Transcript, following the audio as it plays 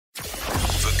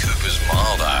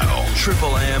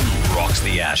Triple M rocks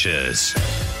the Ashes.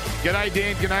 G'day,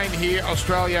 Dan Ganane here.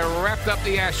 Australia wrapped up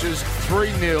the Ashes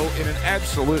 3-0 in an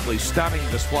absolutely stunning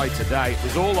display today. It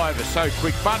was all over so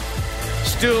quick, but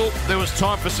still there was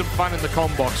time for some fun in the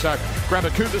combox. So grab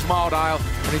a Cooper's Mild Ale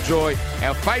and enjoy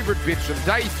our favourite bits from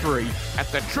day 3 at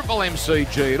the Triple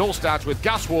MCG. It all starts with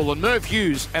Gus Wallen, Merv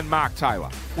Hughes and Mark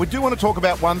Taylor. We do want to talk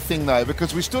about one thing, though,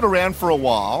 because we stood around for a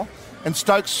while and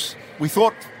Stokes, we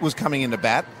thought, was coming into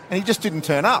bat, and he just didn't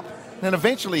turn up. And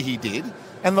eventually he did.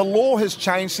 And the law has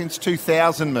changed since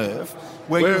 2000, Merv,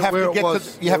 where you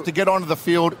have to get onto the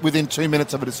field within 2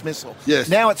 minutes of a dismissal. Yes.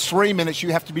 Now it's 3 minutes.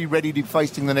 You have to be ready to be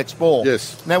facing the next ball.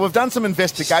 Yes. Now we've done some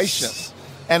investigation,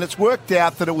 and it's worked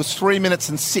out that it was 3 minutes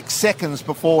and 6 seconds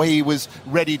before he was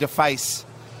ready to face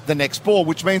the next ball,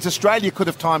 which means Australia could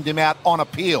have timed him out on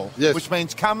appeal. Yes. Which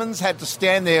means Cummins had to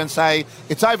stand there and say,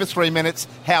 it's over 3 minutes,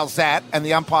 how's that? And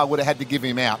the umpire would have had to give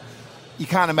him out. You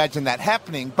can't imagine that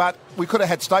happening, but we could have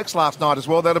had Stokes last night as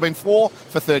well. That would have been 4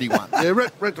 for 31. Yeah,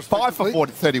 retrospectively. 5 for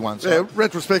 31, sorry. Yeah,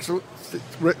 retrospectively,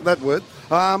 that word.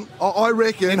 I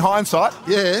reckon... In hindsight?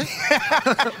 Yeah.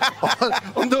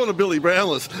 I'm doing a Billy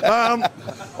Brownless.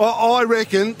 I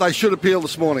reckon they should appeal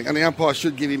this morning and the umpire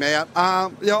should give him out.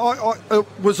 It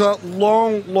was a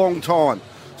long, long time.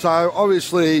 So,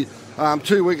 obviously,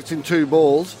 2 wickets in 2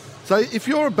 balls. So if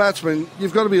you're a batsman,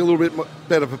 you've got to be a little bit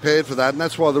better prepared for that, and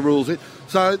that's why the rule's in.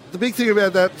 So the big thing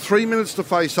about that, 3 minutes to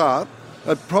face up,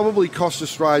 it probably cost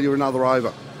Australia another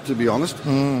over, to be honest.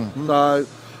 So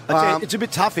it's a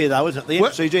bit tough here, though, isn't it? The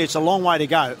MCG, it's a long way to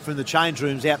go from the change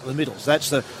rooms out to the middle. So that's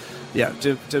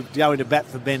to go into bat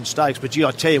for Ben Stokes. But, gee,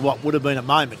 I tell you what would have been a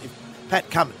moment if Pat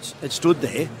Cummins had stood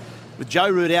there with Joe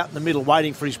Root out in the middle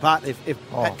waiting for his partner,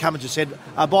 if Pat Cummins had said,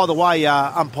 by the way,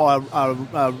 umpire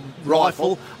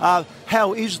rifle,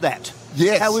 how is that?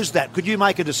 Yes. How is that? Could you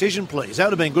make a decision, please? That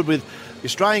would have been good with the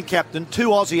Australian captain, 2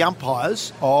 Aussie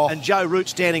umpires, and Joe Root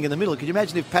standing in the middle. Could you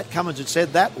imagine if Pat Cummins had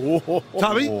said that?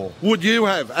 Tubby, would you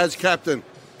have as captain?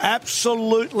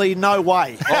 Absolutely no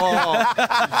way.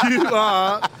 You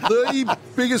are the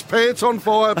biggest pants on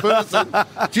fire person.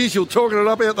 Geez, you're talking it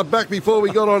up out the back before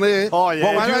we got on air. Oh, yeah.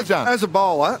 What would you have done? As a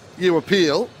bowler, you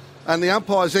appeal, and the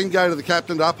umpires then go to the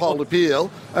captain to uphold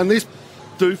appeal, and this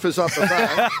doofus up the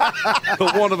back,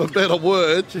 for want of a better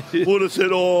word, would have said,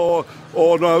 oh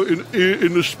no,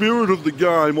 in the spirit of the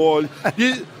game.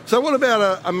 So what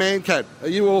about a Mankad? Are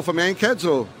you all for Mankads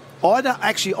or...?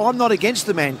 I'm not against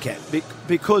the Mankad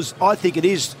because I think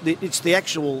it's the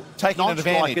actual taking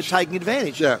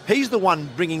advantage. Yeah. He's the one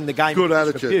bringing the game Good into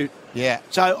attitude. dispute. Yeah.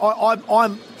 So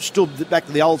I'm still back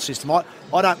to the old system. I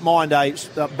don't mind a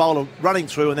bowler running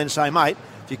through and then say, mate,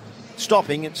 if you're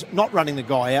stopping, it's not running the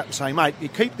guy out and saying, mate, you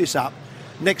keep this up,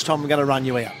 next time I'm going to run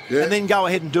you out. Yeah. And then go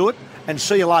ahead and do it and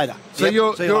see you later. So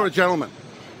you're a gentleman.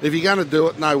 If you're going to do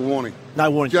it, no warning. No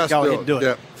warning, just go ahead and do it.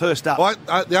 Yeah. First up.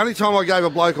 The only time I gave a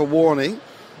bloke a warning,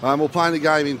 we're playing the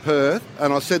game in Perth,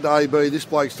 and I said to AB, this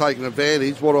bloke's taking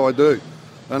advantage, what do I do?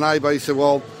 And AB said,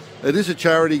 well, it is a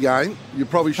charity game, you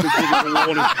probably should give him a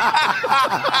warning.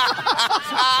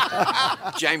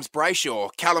 James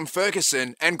Brayshaw, Callum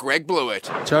Ferguson and Greg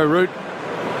Blewett. Joe Root,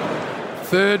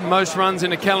 3rd most runs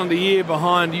in a calendar year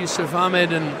behind Yusuf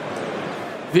Ahmed and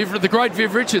the great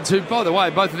Viv Richards, who, by the way,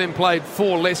 both of them played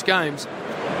 4 less games.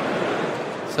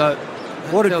 So,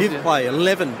 what did Viv play?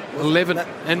 11. 11.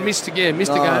 And missed a game.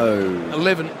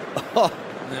 11.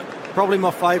 Probably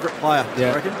my favourite player,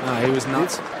 I reckon. No, he was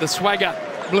nuts. The swagger,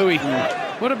 Blewy.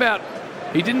 What about,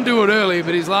 he didn't do it early,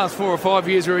 but his last 4 or 5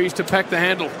 years where he used to pack the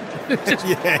handle.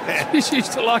 He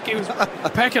used to he was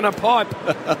packing a pipe.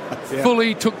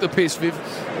 Fully took the piss, Viv.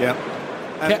 Yeah.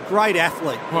 And a great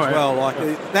athlete as well.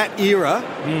 That era,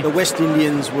 the West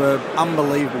Indians were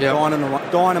unbelievable.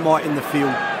 Dynamite in the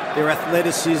field. Their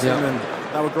athleticism, and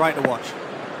they were great to watch.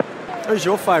 Who's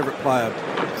your favourite player,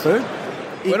 Sue?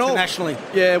 Internationally?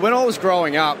 When I was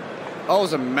growing up, I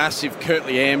was a massive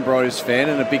Curtly Ambrose fan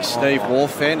and a big Steve Waugh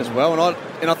fan as well.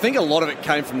 And I think a lot of it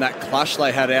came from that clash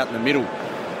they had out in the middle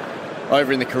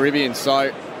over in the Caribbean.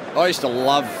 So I used to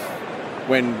love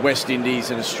when West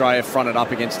Indies and Australia fronted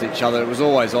up against each other. It was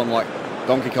always on like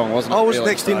Donkey Kong, wasn't it? I was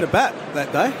next in the bat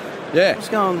that day. Yeah. I was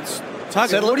going,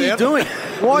 Tugger, what are you doing?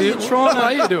 Why are you trying What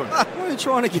are you doing? Why are you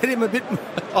trying to get him a bit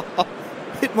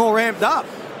more amped up?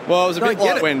 Well, it was a bit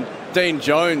like when Dean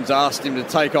Jones asked him to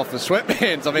take off the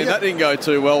sweatbands. I mean, that didn't go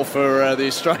too well for the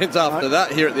Australians after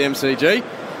that here at the MCG.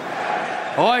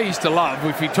 I used to love,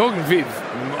 if you're talking Viv,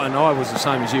 and I was the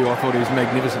same as you, I thought he was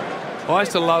magnificent. I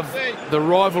used to love the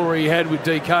rivalry he had with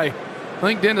DK. I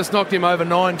think Dennis knocked him over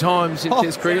 9 times in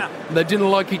Test cricket. They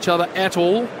didn't like each other at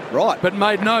all. Right. But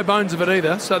made no bones of it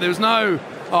either. So there was no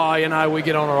oh, we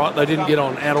get on all right. They didn't get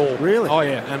on at all. Really? Oh,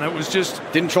 yeah. And it was just...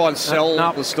 Didn't try and sell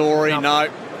the story. No,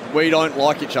 we don't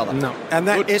like each other. No. And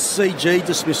that SCG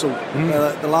dismissal,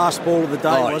 the last ball of the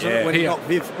day, wasn't it? When he knocked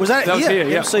Viv. Was that was here,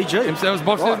 yeah. MCG? That was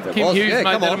boxing. Right, Kim Hughes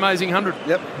made that amazing 100.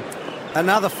 Yep.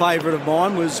 Another favourite of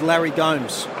mine was Larry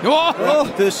Gomes.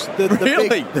 Oh,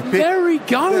 really? Larry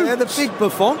Gomes. The big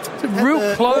buffon. It's a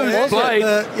real close blade.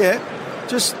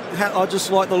 I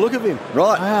just like the look of him.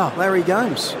 Right. Wow. Larry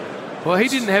Gomes. Well, he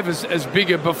didn't have as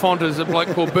big a buffon as a bloke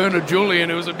called Bernard Julian,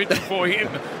 who was a bit before him.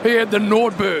 He had the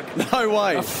Nordberg. No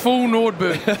way. A full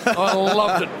Nordberg. I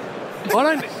loved it.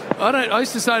 I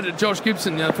used to say to Josh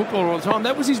Gibson, footballer all the time,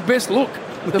 that was his best look.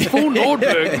 The full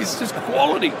Nordberg is just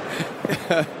quality.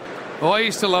 I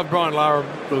used to love Brian Lara.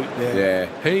 Yeah.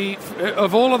 He,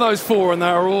 of all of those four, and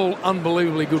they were all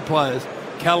unbelievably good players,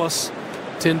 Callis,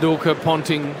 Tendulkar,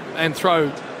 Ponting, and Throw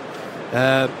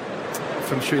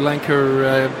from Sri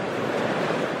Lanka,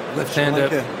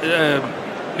 left-hander.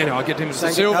 I get him.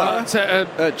 Sangakkara.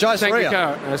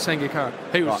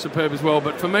 He was superb as well.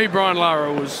 But for me, Brian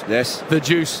Lara was the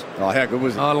juice. Oh, how good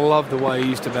was he? I love the way he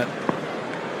used to bat.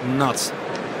 Nuts.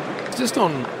 Just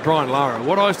on Brian Lara,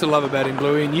 what I used to love about him,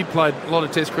 Blewy, and you played a lot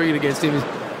of Test cricket against him, is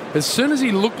as soon as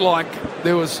he looked like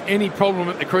there was any problem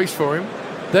at the crease for him,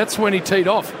 that's when he teed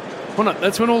off, wasn't it?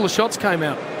 That's when all the shots came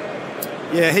out.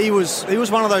 Yeah, he was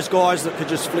one of those guys that could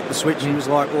just flick the switch. He was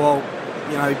like, well,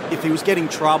 if he was getting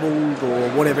troubled or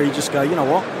whatever, he'd just go, you know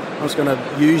what, I'm just going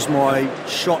to use my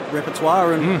shot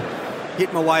repertoire and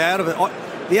hit my way out of it.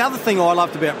 The other thing I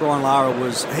loved about Brian Lara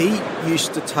was he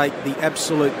used to take the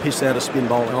absolute piss out of spin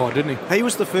bowling. Oh, didn't he? He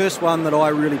was the first one that I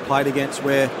really played against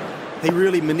where he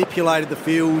really manipulated the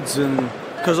fields, and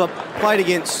because I played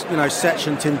against,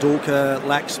 Sachin Tendulkar,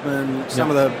 Laxman,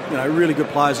 some of the, really good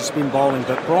players of spin bowling,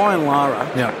 but Brian Lara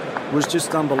was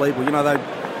just unbelievable.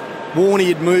 Warney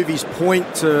would move his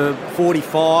point to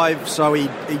 45, so he'd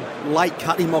late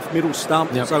cut him off middle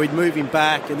stump, so he'd move him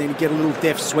back, and then he'd get a little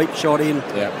deft sweep shot in.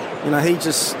 Yeah. And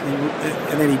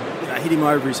then he'd hit him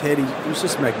over his head. He was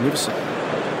just magnificent.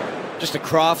 Just a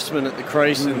craftsman at the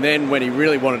crease, and then when he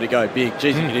really wanted to go big,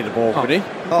 geez, he could hit a ball, couldn't he?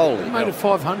 Holy He made it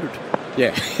 500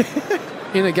 Yeah.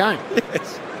 in a game.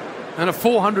 Yes. And a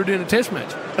 400 in a test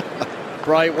match.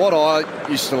 Bray, what I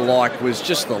used to like was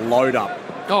just the load up.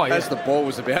 Oh, yeah. As the ball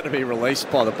was about to be released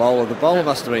by the bowler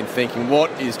must have been thinking,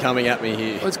 what is coming at me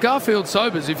here? Well, it's Garfield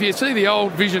Sobers. If you see the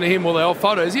old vision of him or the old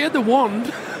photos, he had the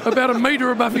wand about a metre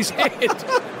above his head.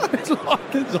 It's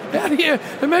like, out here,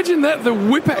 imagine that, the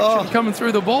whip action coming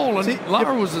through the ball, and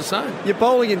Lara was the same. You're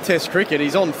bowling in Test cricket,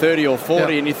 he's on 30 or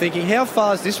 40, and you're thinking, how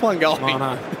far is this one going? I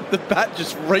know. The bat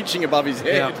just reaching above his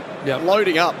head, Yep.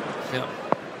 loading up. Yep.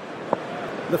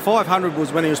 The 500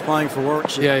 was when he was playing for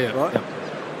Warwickshire, right? Yep.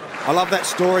 I love that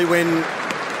story when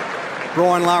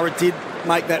Brian Lara did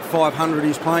make that 500. He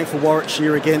was playing for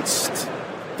Warwickshire against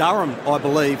Durham, I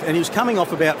believe, and he was coming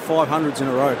off about 500s in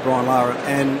a row, Brian Lara,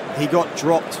 and he got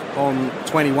dropped on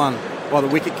 21 by the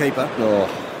wicketkeeper. Oh.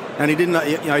 And he didn't know,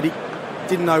 he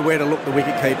didn't know where to look, the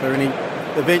wicketkeeper, and he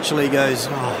eventually goes,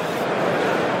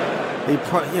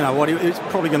 he's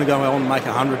probably going to go on and make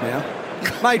 100 now.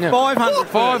 Made 500.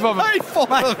 Five of them. Made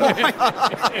 5 of them.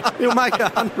 He'll make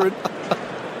 100.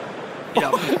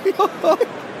 Yep.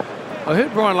 I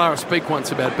heard Brian Lara speak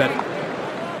once about batting,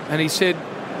 and he said,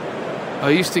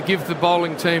 I used to give the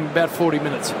bowling team about 40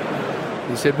 minutes.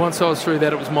 He said, once I was through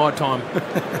that, it was my time.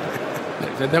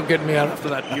 He said, they'll get me out after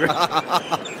that.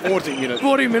 40 minutes.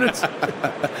 40 minutes.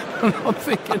 And I'm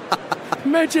thinking,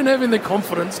 imagine having the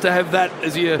confidence to have that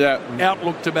as your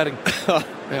outlook to batting.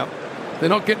 Yeah. They're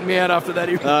not getting me out after that.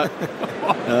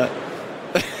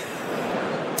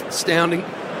 Astounding.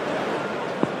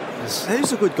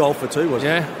 He's a good golfer too,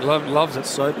 wasn't he? Yeah, loves it.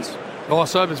 Sobers. Oh,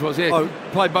 Sobers was,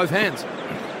 played both hands.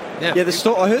 Yeah,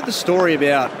 I heard the story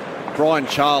about Brian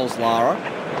Charles Lara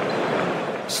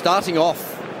starting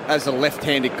off as a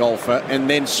left-handed golfer and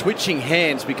then switching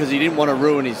hands because he didn't want to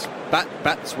ruin his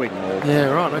bat swing. Yeah,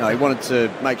 right. Okay. He wanted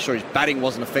to make sure his batting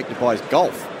wasn't affected by his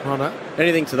golf. Right.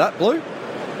 Anything to that, Blue?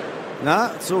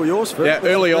 Nah, it's all yours, Phil. Yeah,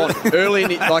 early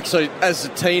so as a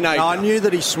teenager. No, I knew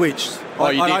that he switched.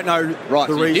 I don't know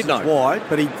the reasons why,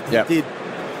 but he did. Yeah, he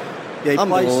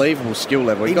unbelievable skill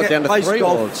level. He got down to 3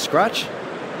 or scratch.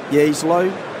 Yeah, he's low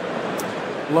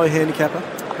handicapper.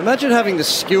 Imagine having the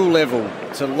skill level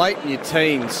to late in your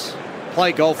teens,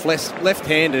 play golf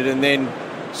left-handed and then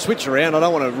switch around. I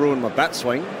don't want to ruin my bat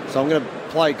swing, so I'm going to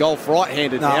play golf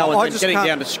right-handed now and then getting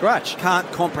down to scratch.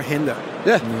 Can't comprehend it.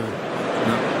 Yeah. No.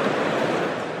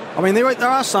 I mean, there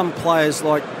are some players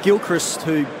like Gilchrist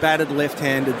who batted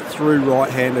left-handed through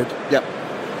right-handed. Yep.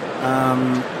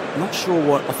 not sure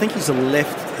what. I think he's a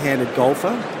left-handed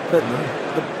golfer, but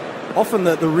often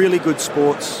the really good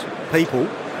sports people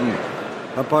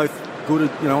are both good,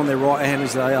 on their right hand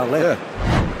as they are left.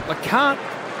 Yeah. I can't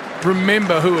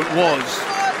remember who it was,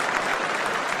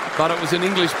 but it was an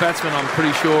English batsman, I'm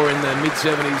pretty sure, in the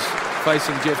mid-70s,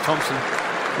 facing Jeff Thompson.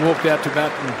 Walked out to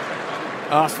bat and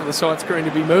asked for the side screen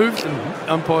to be moved, and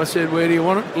umpire said, "Where do you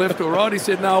want it, left or right?" He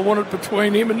said, "No, I want it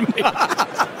between him and me."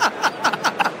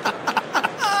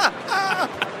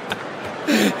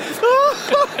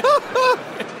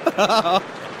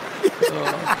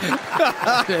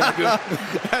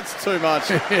 That's too much.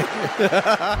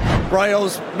 Bray, I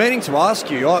was meaning to ask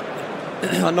you,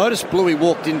 I noticed Blewy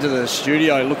walked into the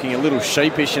studio looking a little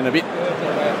sheepish and a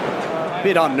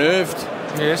bit unnerved.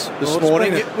 Yes. This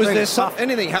morning. Was there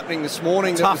anything happening this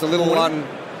morning that was a little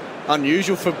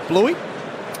unusual for Blewy?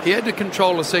 He had to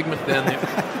control a segment down there.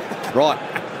 Right.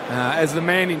 As the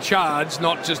man in charge,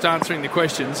 not just answering the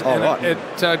questions. Oh, and right. It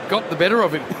got the better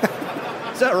of him.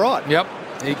 Is that right? Yep.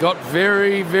 He got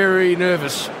very, very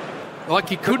nervous. Like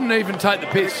he couldn't even take the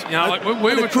piss. We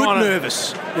were trying to...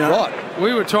 nervous. Right.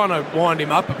 We were trying to wind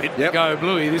him up a bit. Yep. Go,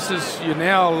 Blewy,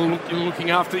 you're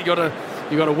looking after... You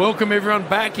got to welcome everyone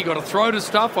back. You got to throw to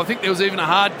stuff. I think there was even a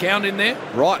hard count in there.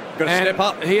 Right. Got to step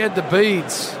up. He had the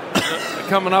beads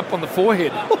coming up on the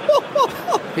forehead.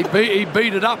 He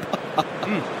beat it up.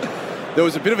 There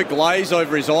was a bit of a glaze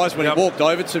over his eyes when he walked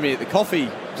over to me at the coffee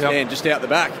stand just out the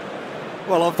back.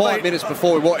 Well, 5 minutes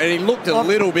before we walked, and he looked a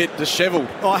little bit dishevelled.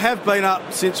 I have been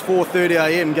up since 4:30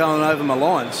 a.m. going over my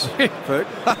lines, Ferg.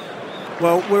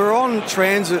 Well, we were on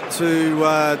transit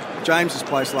to James's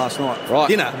place last night for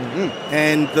dinner,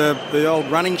 and the old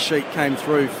running sheet came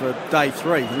through for day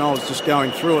 3, and I was just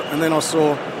going through it, and then I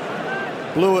saw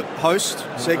Blewett host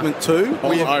segment 2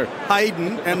 with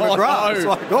Hayden and McGrath. It's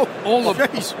like, all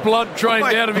the blood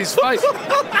drained out of his face.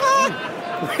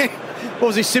 What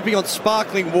was he sipping on?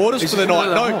 Sparkling waters for the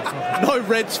night? No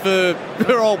reds for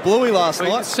old Blewy last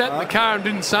night. He sat in the car and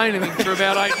didn't say anything for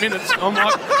about 8 minutes. I'm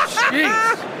like,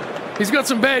 jeez, he's got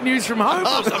some bad news from home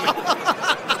or something.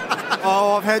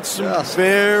 Oh, I've had some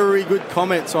very good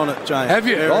comments on it, James. Have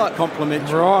you? Very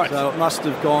complimentary. Right. So it must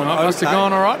have gone okay. Must have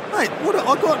gone all right. Mate,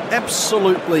 I got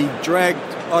absolutely dragged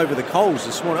over the coals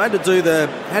this morning. I had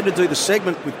to do the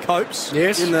segment with Copes.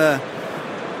 Yes.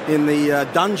 In the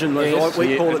dungeon, as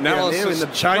we call it down there, in the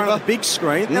chamber, the big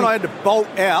screen. Then I had to bolt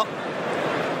out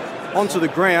onto the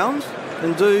ground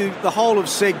and do the whole of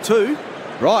Seg 2.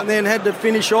 Right. And then had to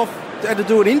finish off, had to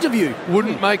do an interview.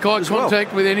 Wouldn't make eye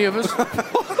contact with any of us.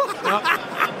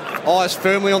 Eyes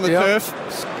firmly on the turf.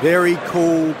 Very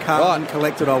cool, calm and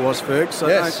collected I was, Ferg, so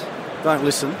don't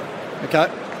listen. Okay.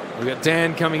 We've got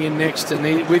Dan coming in next, and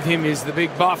with him is the big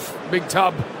tub.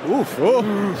 Oof.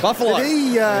 Buffalo.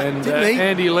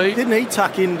 Andy Lee. Didn't he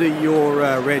tuck into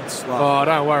your Reds? Oh,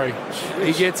 don't worry.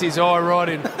 He gets his eye right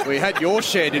in. We had your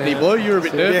share, didn't he, Blue? You were a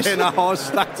bit nervous. Yeah, no, I was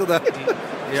stuck to the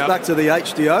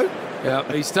HDO. Yeah,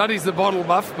 he studies the bottle,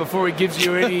 Buff, before he gives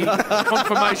you any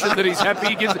confirmation that he's happy.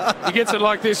 He gets it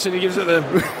like this, and he gives it the...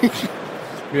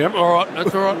 Yep, all right,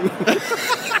 that's all right.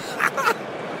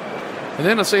 And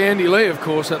then I see Andy Lee, of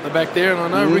course, at the back there, and I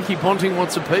know Ricky Ponting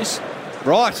wants a piece.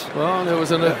 Right. Well, there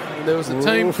was a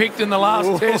team picked in the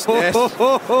last test. Yes.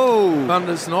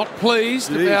 Thunder's not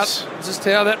pleased about just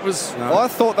how that was. No. I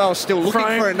thought they were still looking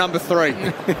for a number 3.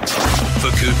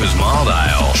 For Cooper's Mild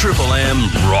Ale, Triple M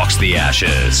rocks the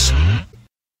Ashes.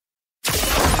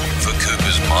 For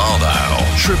Cooper's Mild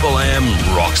Ale, Triple M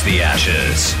rocks the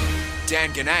Ashes.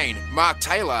 Dan Ganane, Mark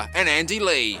Taylor and Andy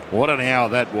Lee. What an hour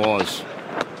that was.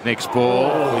 Next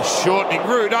ball is shortening.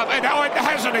 Root up. And it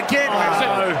hasn't again, has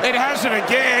it? It hasn't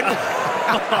again.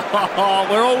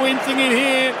 We're all wincing in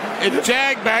here. And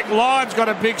jag-back. Lyon's got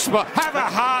a big spot. Have a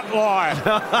heart, Lion.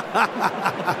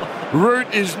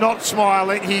 Root is not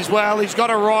smiling. He's got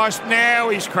a rice. Now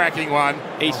he's cracking one.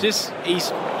 He's just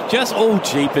all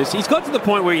jeepers. He's got to the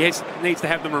point where he needs to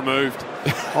have them removed.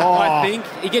 I think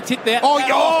he gets hit that.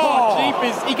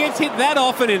 Jeepers! He gets hit that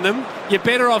often in them. You're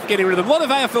better off getting rid of them. A lot of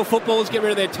AFL footballers get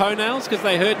rid of their toenails because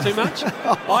they hurt too much.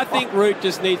 I think Root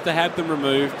just needs to have them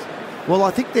removed. Well, I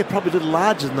think they're probably a little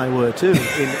larger than they were too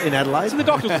in Adelaide. So the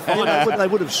doctors will find out. They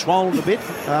would have swollen a bit.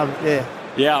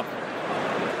 Yeah.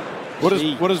 What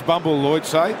does Bumble Lloyd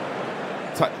say?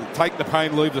 Take the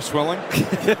pain, leave the swelling.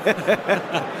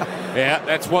 Yeah,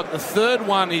 that's what the third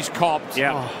one he's copped.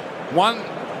 Yeah. One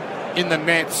in the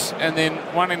nets, and then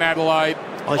one in Adelaide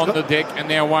on the deck, and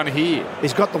now one here.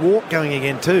 He's got the walk going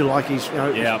again too, like he's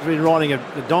been riding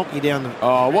a donkey down the...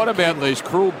 Oh, what about these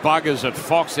cruel buggers at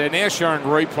Fox? They're now showing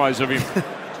replays of him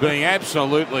being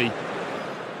absolutely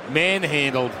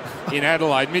manhandled in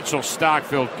Adelaide. Mitchell Stark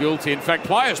felt guilty. In fact,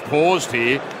 players paused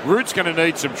here. Root's going to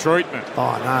need some treatment.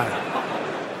 Oh, no.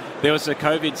 There was a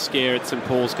COVID scare at St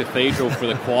Paul's Cathedral for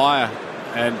the choir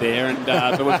but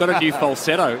we've got a new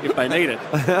falsetto if they need it.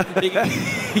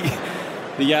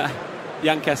 The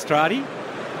young Castrati,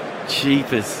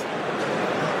 jeepers.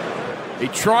 He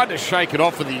tried to shake it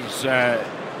off with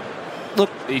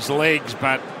his legs,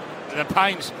 but the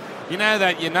pain's... You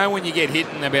know when you get hit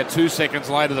and about 2 seconds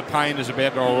later the pain is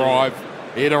about to arrive.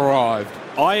 It arrived.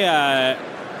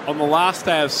 On the last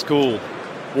day of school,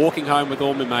 walking home with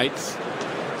all my mates,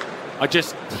 I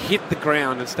just hit the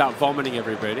ground and start vomiting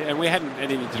everybody, and we hadn't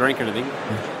had any drink or anything.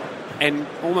 And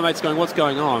all my mates going, "What's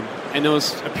going on?" And there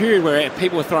was a period where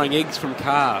people were throwing eggs from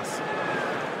cars.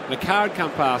 And a car had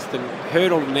come past and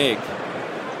hurled an egg,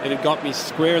 and it got me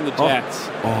square in the jats.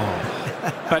 Oh.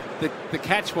 But the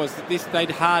catch was that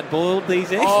they'd hard-boiled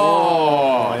these eggs.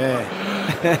 Oh,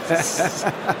 yeah.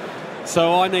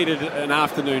 So I needed an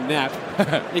afternoon nap.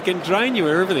 It can drain you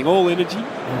of everything, all energy.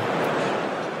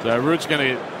 So Root's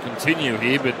going to continue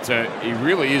here, but he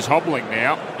really is hobbling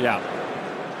now. Yeah.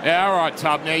 All right,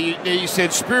 Tub. Now, you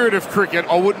said spirit of cricket.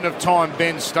 I wouldn't have timed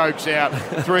Ben Stokes out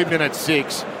 3 minutes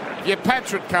 6. If you're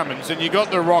Patrick Cummins and you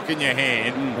got the rock in your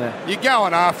hand, you're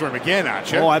going after him again,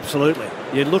 aren't you? Oh, absolutely.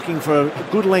 You're looking for a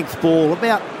good length ball,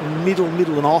 about middle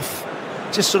and off.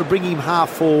 Just sort of bring him half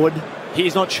forward.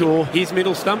 He's not sure. His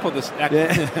middle stump or this.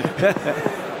 Yeah.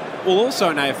 Well,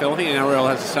 also in AFL, I think NRL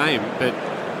has the same, but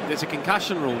there's a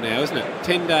concussion rule now, isn't it?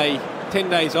 10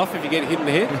 days off if you get hit in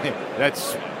the head.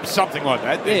 That's something like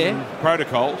that. Yeah.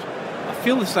 Protocols. I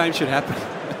feel the same should happen.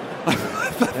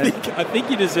 I think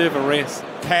you deserve a rest.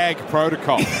 CAG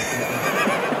protocol.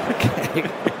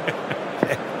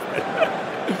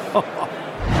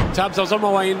 Tubbs, I was on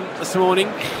my way in this morning,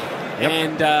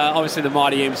 and obviously the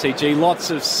mighty MCG, lots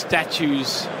of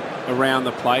statues around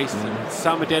the place. And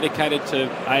some are dedicated to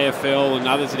AFL and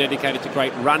others are dedicated to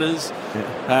great runners,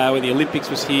 when the Olympics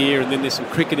was here, and then there's some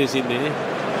cricketers in there.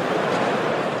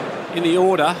 In the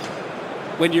order,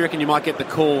 when do you reckon you might get the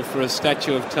call for a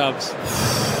statue of Tubbs?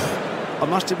 I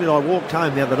must admit, I walked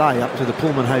home the other day up to the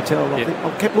Pullman Hotel. I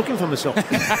kept looking for myself.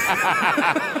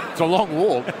 It's a long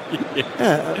walk.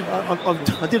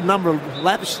 I did a number of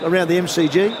laps around the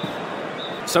MCG.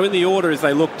 So in the order as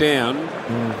they look down,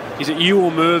 is it you or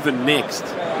Mervyn next?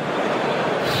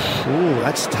 Oh,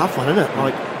 that's a tough one, isn't it?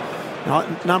 Like,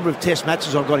 number of test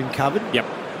matches I've got him covered. Yep.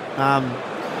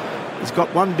 He's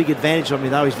got one big advantage on me,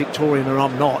 though. He's Victorian and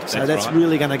I'm not. So that's right.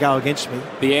 Really going to go against me.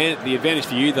 The advantage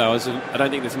for you, though, is I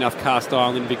don't think there's enough cast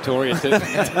iron in Victoria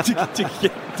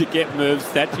to get Merv's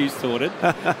statues sorted.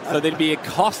 So there'd be a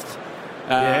cost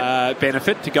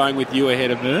benefit to going with you ahead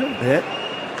of Merv.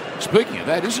 Yeah. Speaking of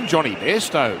that, isn't Johnny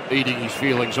Bairstow eating his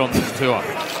feelings on this tour?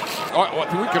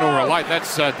 We can all relate.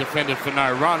 That's defended for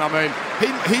no run. I mean,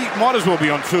 he might as well be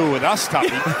on tour with us, Tuppy,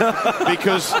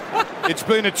 because it's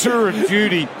been a tour of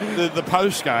duty, the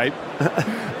post-game.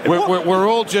 We're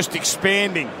all just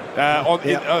expanding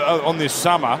on this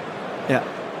summer. Yeah.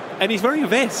 And he's wearing a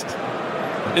vest.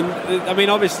 And, I mean,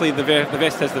 obviously the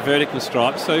vest has the vertical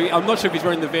stripes, so I'm not sure if he's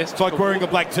wearing the vest. It's like wearing a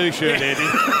black T-shirt, Andy.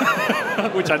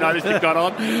 Which I noticed you've got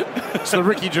on. It's the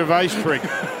Ricky Gervais trick.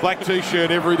 Black T-shirt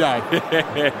every day.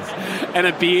 Yes. And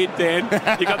a beard, Dan.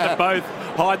 You got them both.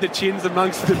 Hide the chins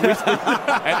amongst the whiskers.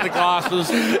 And the glasses.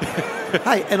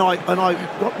 Hey, and I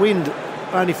got wind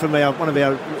only from one of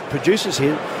our producers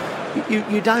here.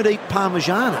 You don't eat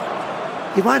Parmigiana.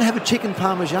 You won't have a chicken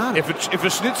Parmigiana. If a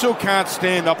schnitzel can't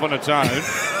stand up on its own,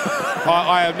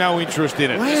 I have no interest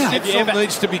in it. Wow. Schnitzel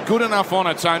needs to be good enough on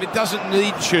its own. It doesn't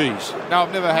need cheese. No,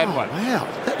 I've never had one. Wow.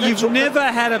 You've never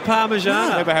had a Parmigiana?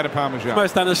 No, never had a Parmigiana.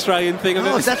 Most un-Australian thing I've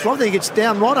ever seen. That's one thing. It's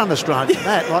downright un-Australian,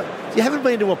 that. Like, you haven't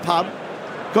been to a pub,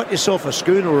 got yourself a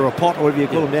schooner or a pot or whatever you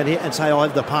call them down here, and say, I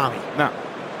have the Parmy. No.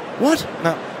 What?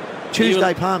 No.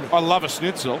 Tuesday Parmy. I love a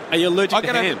schnitzel. Are you allergic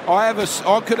to ham? I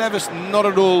could have a... Not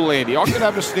at all, Andy. I could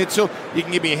have a schnitzel. You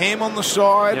can give me ham on the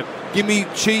side. Yep. Give me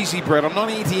cheesy bread. I'm not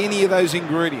into any of those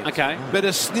ingredients. Okay. But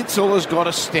a schnitzel has got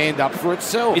to stand up for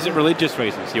itself. Is it religious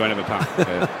reasons you won't have a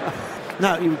Parmy?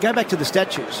 No, you go back to the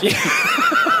statues.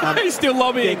 Yeah. He's still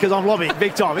lobbying. Yeah, because I'm lobbying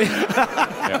big time.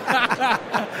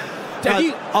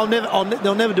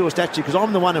 They'll never do a statue because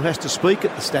I'm the one who has to speak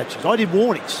at the statues. I did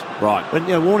Warnies. Right. When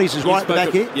Warnies is right back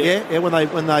here. Yeah. When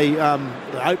they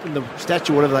open the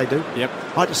statue, whatever they do. Yep.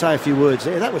 I had to say a few words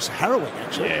there. That was harrowing,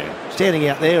 actually. Yeah. Standing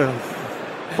out there and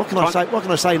what can I say? What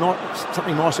can I say?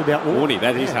 Something nice about Warnie?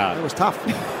 That is hard. It was tough.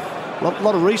 A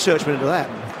lot of research went into that.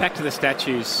 Back to the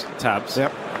statues, Tubbs.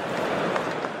 Yep.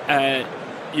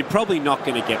 You're probably not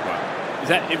going to get one. Is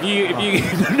that if you?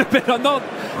 But I'm not.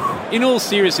 In all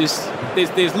seriousness,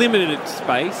 there's limited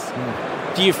space.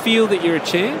 Do you feel that you're a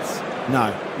chance?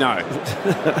 No.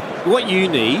 What you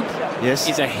need Yes.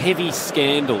 is a heavy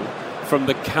scandal from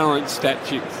the current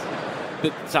statutes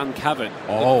that's uncovered.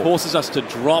 That forces us to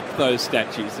drop those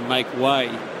statutes and make way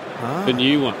for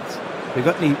new ones. Have you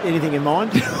got anything in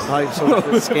mind? No, sort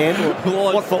of a scandal.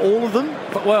 What, for all of them?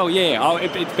 Well, yeah,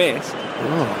 it's best.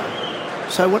 Oh.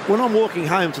 So when I'm walking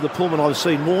home to the Pullman, I've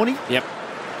seen Morney, Yep.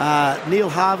 Neil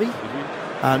Harvey,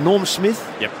 Norm Smith,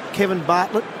 Yep. Kevin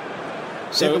Bartlett.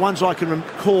 So They're the ones I can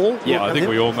recall. Yeah, I think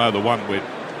we all know the one with.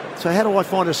 So how do I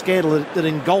find a scandal that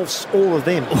engulfs all of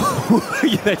them?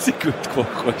 Yeah, that's a good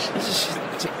question.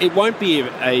 It won't be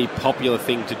a popular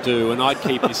thing to do, and I'd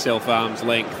keep yourself arm's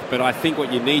length. But I think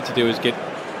what you need to do is get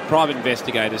private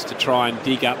investigators to try and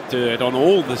dig up dirt on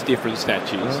all the different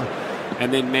statutes,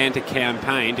 and then mount a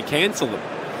campaign to cancel them.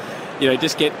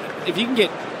 Just if you can get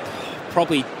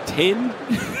probably 10,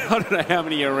 I don't know how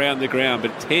many are around the ground,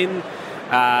 but 10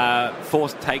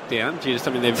 forced takedown due to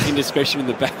something they've indiscretion in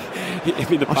the back.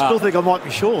 In the I still think I might be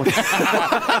short.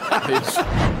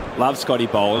 Love Scotty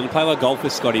Boland. Play like golf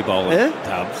with Scotty Boland. Yeah?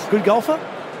 Tubbs. Good golfer?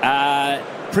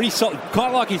 Pretty solid.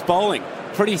 Quite like his bowling.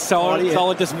 Pretty solid.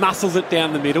 Solid. Just muscles it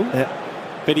down the middle. Yeah.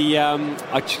 But he,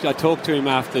 I talked to him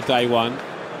after day one.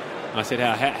 I said,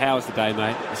 "How was the day,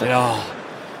 mate?" I said,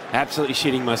 absolutely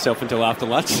shitting myself until after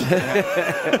lunch.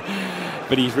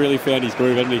 But he's really found his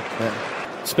groove, hasn't he?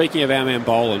 Yeah. Speaking of our man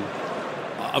Boland,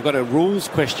 I've got a rules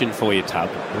question for you, Tub.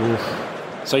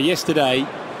 Oof. So yesterday,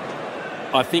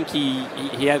 I think he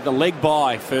had the leg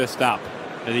by first up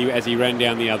as he ran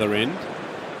down the other end,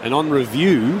 and on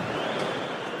review,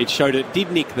 it showed it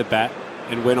did nick the bat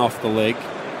and went off the leg,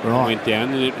 and went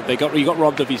down, and he got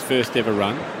robbed of his first ever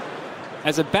run.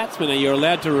 As a batsman, you're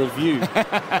allowed to review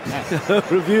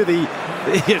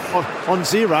on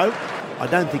zero. I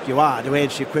don't think you are, to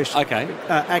answer your question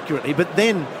accurately. But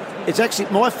then it's actually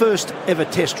my first ever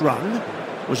test run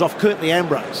was off Curtly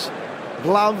Ambrose,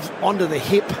 glove onto the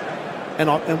hip, and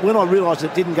when I realised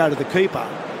it didn't go to the keeper,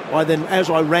 I then, as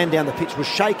I ran down the pitch, was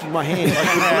shaking my hand.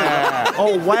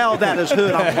 Oh, wow, that has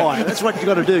hurt umpire. That's what you've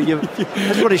got to do.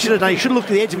 That's what he should have done. He should have looked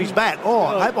at the edge of his bat.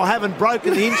 I hope I haven't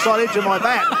broken the inside edge of my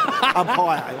bat,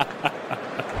 umpire.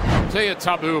 Tell you,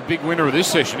 Tub, who a big winner of this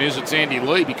session is, it's Andy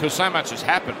Lee, because so much has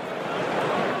happened.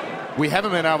 We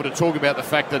haven't been able to talk about the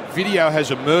fact that video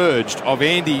has emerged of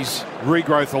Andy's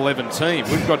regrowth 11 team.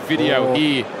 We've got video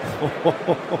here.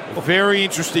 Very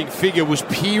interesting figure was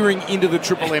peering into the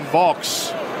Triple M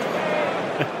box.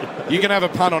 You can have a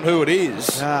pun on who it is,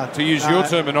 to use your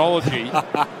terminology.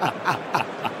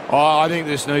 I think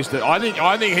this needs to. I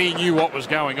think he knew what was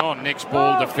going on. Next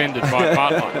ball defended by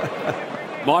Butler.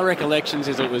 My recollections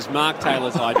is it was Mark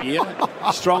Taylor's idea,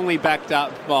 strongly backed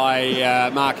up by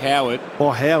Mark Howard.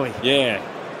 Or Howie. Yeah.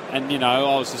 And, I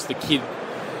was just the kid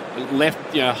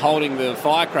left, holding the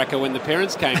firecracker when the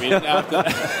parents came in after...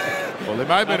 Well, there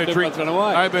may have been a drink. May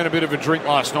have been a bit of a drink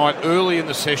last night. Early in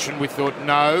the session, we thought,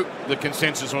 no, the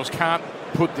consensus was can't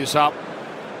put this up.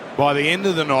 By the end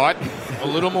of the night, a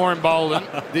little more emboldened,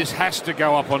 this has to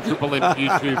go up on Triple M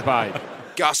YouTube page.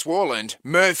 Gus Warland,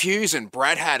 Merv Hughes and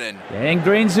Brad Haddon. Yeah, and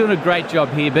Green's doing a great job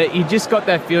here, but you just got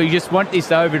that feel. You just want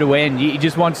this over to end. You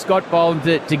just want Scott Boland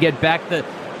to get back.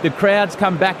 The crowds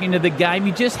come back into the game.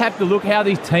 You just have to look how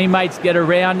these teammates get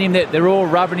around him. They're all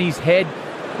rubbing his head.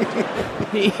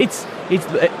 It's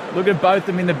look at both of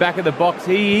them in the back of the box.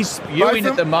 He is spewing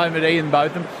at the moment, Ian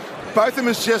Botham. Botham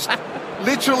has just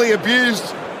literally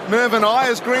abused Merv and I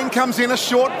as Green comes in a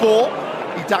short ball.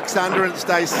 He ducks under and it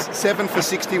stays 7 for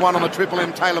 61 on the Triple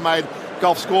M TaylorMade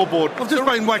golf scoreboard. I've just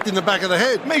been whacked in the back of the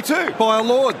head. Me too. By a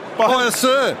lord, by a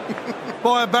sir,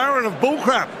 by a baron of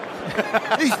bullcrap.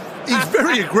 He's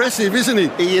very aggressive, isn't he?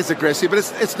 He is aggressive, but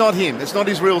it's not him. It's not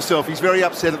his real self. He's very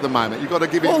upset at the moment. You've got to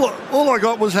give him... All I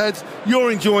got was,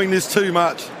 you're enjoying this too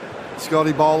much.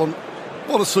 Scotty Boland,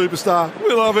 what a superstar.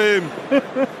 We love him.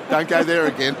 Don't go there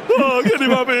again. Oh, get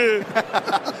him up here.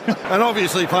 And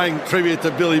obviously paying tribute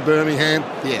to Billy Birmingham.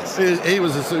 Yes. He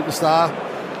was a superstar.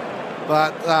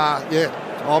 But,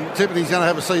 I'm tipping he's going to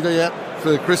have a CD out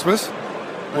for Christmas.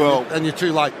 And you're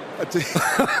too late.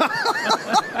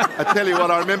 I tell you what,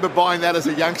 I remember buying that as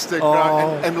a youngster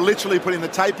and literally putting the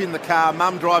tape in the car,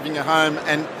 Mum driving you home,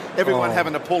 and everyone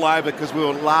having to pull over because we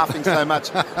were laughing so much.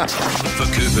 For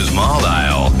Cooper's Mild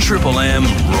Ale, Triple M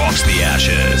rocks the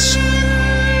Ashes.